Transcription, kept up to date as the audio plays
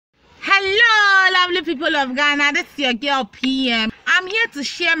Lovely people of Ghana, this is your girl PM. I'm here to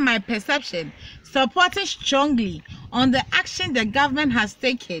share my perception, supporting strongly on the action the government has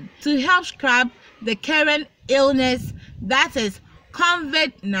taken to help scrap the current illness that is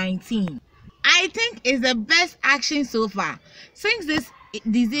COVID-19. I think it's the best action so far, since this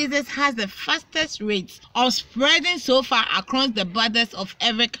disease has the fastest rate of spreading so far across the borders of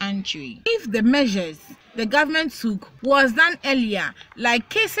every country. If the measures the government took was done earlier, like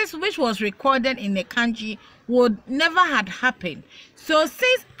cases which was recorded in the country would never had happened. So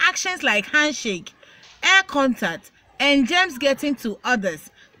since actions like handshake, air contact, and germs getting to others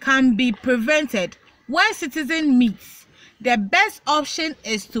can be prevented when citizens meet, the best option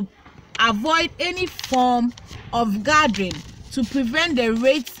is to avoid any form of gathering to prevent the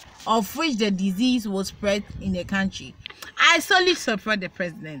rate of which the disease will spread in the country. I solely support the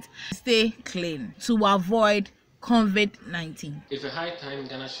president. Stay clean to avoid COVID-19. It's a high time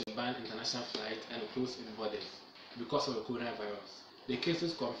Ghana should ban international flights and close its borders because of the coronavirus. The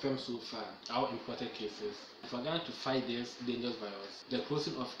cases confirmed so far are imported cases. For Ghana to fight this dangerous virus, the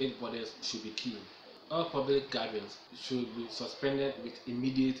closing of its borders should be key. All public gatherings should be suspended with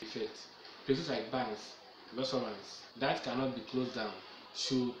immediate effect. Places like banks, restaurants that cannot be closed down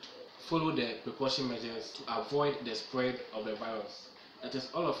should follow the precaution measures to avoid the spread of the virus. It is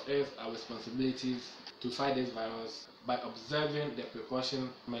all of us our responsibilities to fight this virus by observing the precaution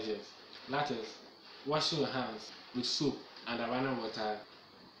measures. That is, washing your hands with soap and running water,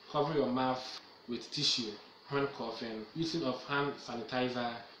 cover your mouth with tissue when coughing, using of hand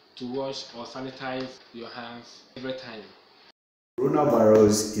sanitizer to wash or sanitize your hands every time.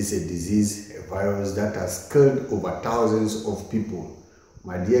 Coronavirus is a disease, a virus that has killed over thousands of people.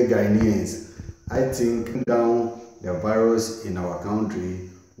 My dear Ghanaians, I think down the virus in our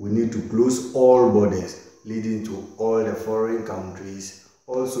country, we need to close all borders leading to all the foreign countries.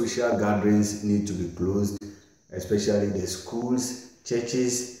 All social gatherings need to be closed, especially the schools,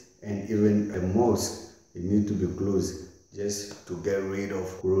 churches, and even the mosques. They need to be closed just to get rid of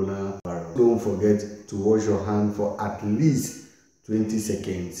coronavirus. Don't forget to wash your hand for at least 20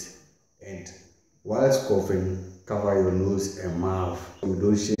 seconds, and whilst coughing, cover your nose and mouth. You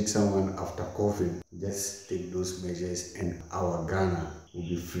don't shake someone after coughing. Just take those measures and our Ghana will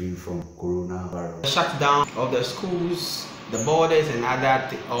be free from coronavirus. Shut down of the schools, the borders, and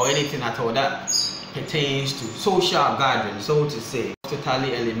other or anything at all that pertains to social gatherings, so to say,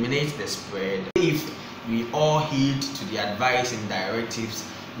 totally eliminate the spread. If we all heed to the advice and directives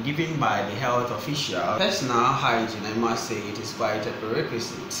given by the health official, personal hygiene, I must say, it is quite a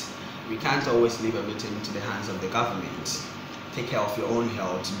prerequisite. We can't always leave everything to the hands of the government. Take care of your own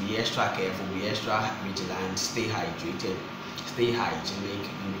health, be extra careful, be extra vigilant, stay hydrated, stay hygienic,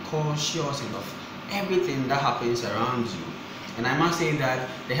 and be cautious of everything that happens around you. And I must say that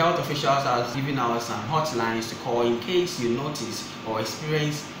the health officials are giving out some hotlines to call in case you notice or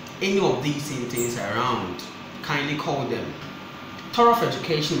experience any of these things around. Kindly call them. Thorough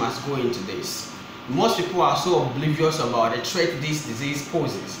education must go into this. Most people are so oblivious about the threat this disease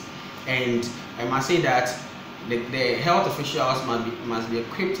poses, and I must say that the health officials must be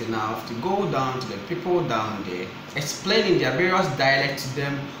equipped enough to go down to the people down there, explaining their various dialects to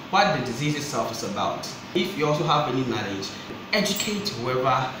them what the disease itself is about. If you also have any knowledge, educate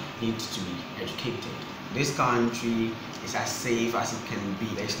whoever needs to be educated. This country is as safe as it can be.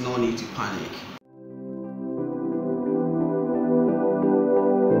 There's no need to panic.